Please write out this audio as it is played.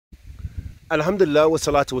Alhamdulillah wa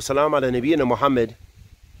salatu wa salam ala nabiyyina Muhammad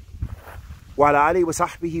wa ala alihi wa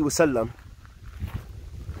sahbihi wa sallam.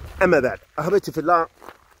 Amma ba'd. Ahbabti fillah,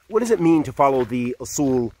 what does it mean to follow the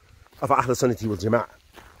usul of Ahl Sunnati wal Jama'ah?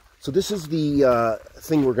 So this is the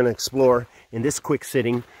thing we're going to explore in this quick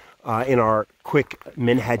sitting in our quick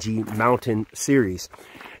Minhaji mountain series.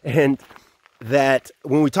 And that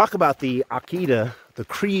when we talk about the Aqidah, the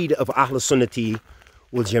creed of Ahl Sunnati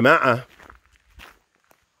wal Jama'ah,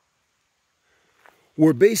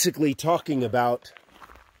 we're basically talking about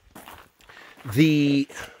we're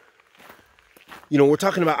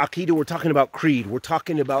talking about Aqidah, we're talking about creed, we're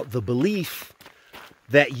talking about the belief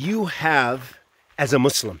that you have as a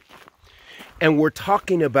Muslim. And we're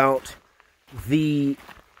talking about the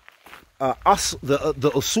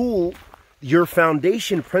usul, your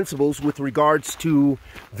foundation principles with regards to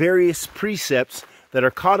various precepts that are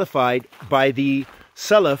codified by the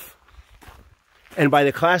Salaf and by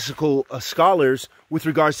the classical scholars with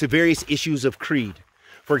regards to various issues of creed.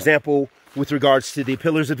 For example, with regards to the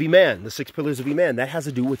pillars of Iman, the 6 pillars of Iman, that has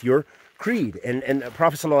to do with your creed. And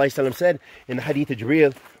Prophet ﷺ said in the hadith of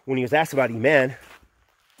Jibreel, when he was asked about Iman,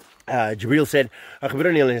 Jibreel said,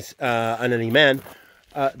 "Akhbirni an Iman."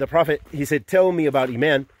 The Prophet, he said, "Tell me about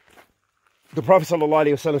Iman." The Prophet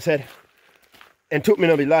ﷺ said, "And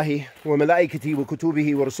tu'minu billahi wa malaikatihi wa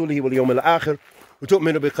kutubihi wa rasulihi wal yawmil akhir wa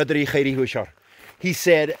tu'minu bi qadri khayrihi wa shar." He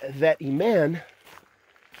said that Iman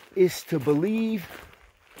is to believe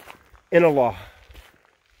in Allah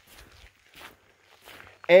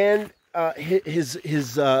and his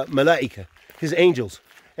malaika, his angels,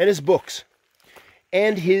 and his books,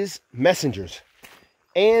 and his messengers,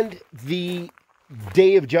 and the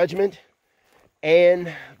day of judgment,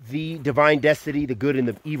 and the divine destiny, the good and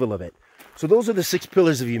the evil of it. So those are the 6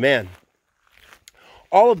 pillars of Iman.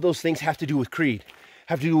 All of those things have to do with creed,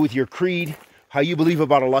 have to do with your creed, how you believe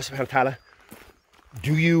about Allah subhanahu wa ta'ala.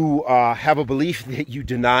 Do you have a belief that you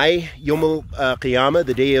deny Yawm al-Qiyamah,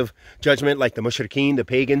 the day of judgment, like the mushrikeen, the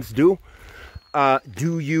pagans do?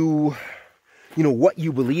 Do you what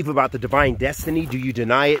you believe about the divine destiny? Do you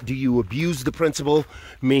deny it? Do you abuse the principle,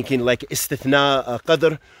 making like istithna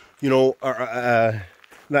qadr,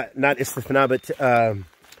 not istithna, but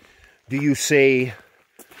do you say,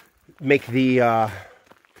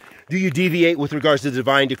 do you deviate with regards to the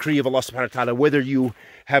divine decree of Allah subhanahu wa ta'ala, whether you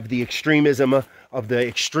have the extremism of the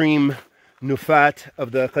extreme nufat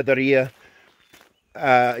of the Qadariyah,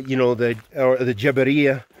 the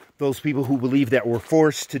Jabariyah, those people who believe that we're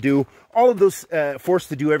forced to do, all of those forced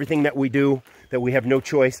to do everything that we do, that we have no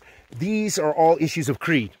choice. These are all issues of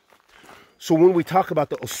creed. So when we talk about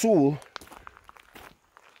the usul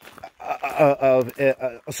of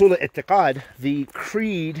usul al-i'tiqad, the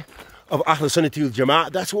creed of Ahl Sunnati wal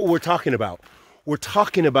Jama'ah, that's what we're talking about. We're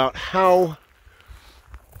talking about how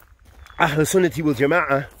Ahl Sunnati wal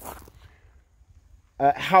Jama'ah,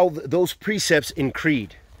 how those precepts in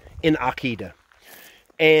creed, in Aqidah.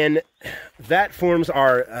 And that forms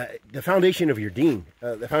the foundation of your deen,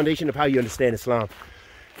 the foundation of how you understand Islam.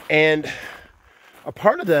 And a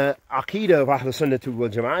part of the Aqidah of Ahl Sunnati wal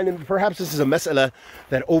Jama'ah, and perhaps this is a mas'ala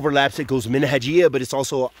that overlaps, it goes Minhajiyah, but it's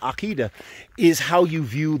also Aqidah, is how you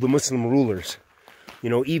view the Muslim rulers.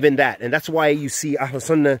 Even that. And that's why you see Ahl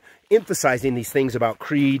Sunnah emphasizing these things about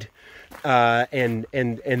creed, and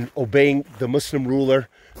obeying the Muslim ruler,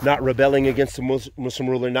 not rebelling against the Muslim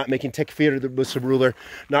ruler, not making takfir of the Muslim ruler,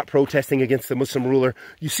 not protesting against the Muslim ruler.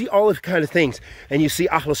 You see all of kind of things. And you see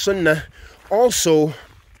Ahl Sunnah also,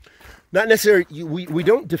 not necessarily, we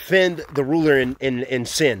don't defend the ruler in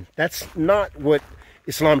sin. That's not what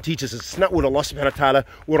Islam teaches us. It's not what Allah subhanahu wa ta'ala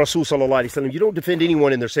or Rasul sallallahu alayhi wa sallam. You don't defend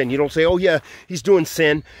anyone in their sin. You don't say, oh yeah, he's doing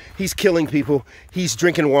sin, he's killing people, he's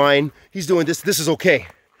drinking wine, he's doing this is okay.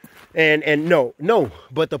 And no.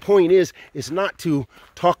 But the point is not to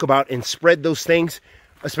talk about and spread those things,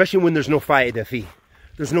 especially when there's no fa'idah fi.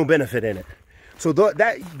 There's no benefit in it. So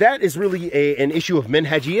that is really an issue of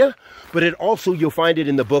minhajiyah, but it also, you'll find it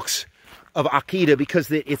in the books of Aqidah, because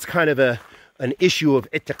it's kind of an issue of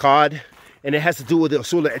i'tiqad, and it has to do with the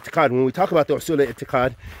usul al-i'tiqad. When we talk about the usul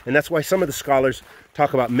al-i'tiqad, and that's why some of the scholars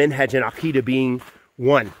talk about minhaj and Aqidah being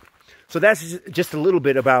one. So that's just a little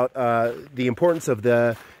bit about the importance of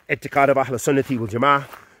the i'tiqad of Ahl Sunnati wal Jama'ah,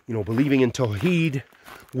 believing in Tawheed,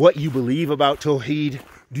 what you believe about Tawheed.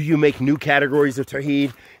 Do you make new categories of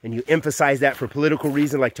Tawheed, and you emphasize that for political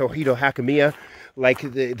reason, like Tawheed al-Hakimiyya, like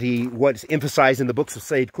what's emphasized in the books of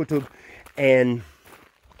Sayyid Qutb, and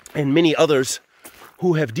many others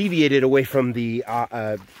who have deviated away from the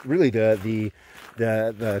really the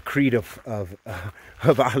creed of Ahl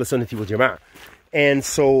Sunnati wal Jama'ah. And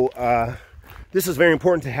so this is very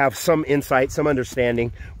important to have some insight, some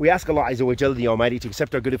understanding. We ask Allah Azza wa Jalla, the Almighty, to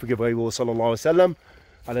accept our good and forgive our evil. Sallallahu alaihi wa sallam.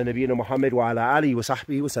 Ala nabiyyina Muhammad wa ala alihi wa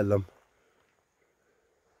sahbihi wa sallam.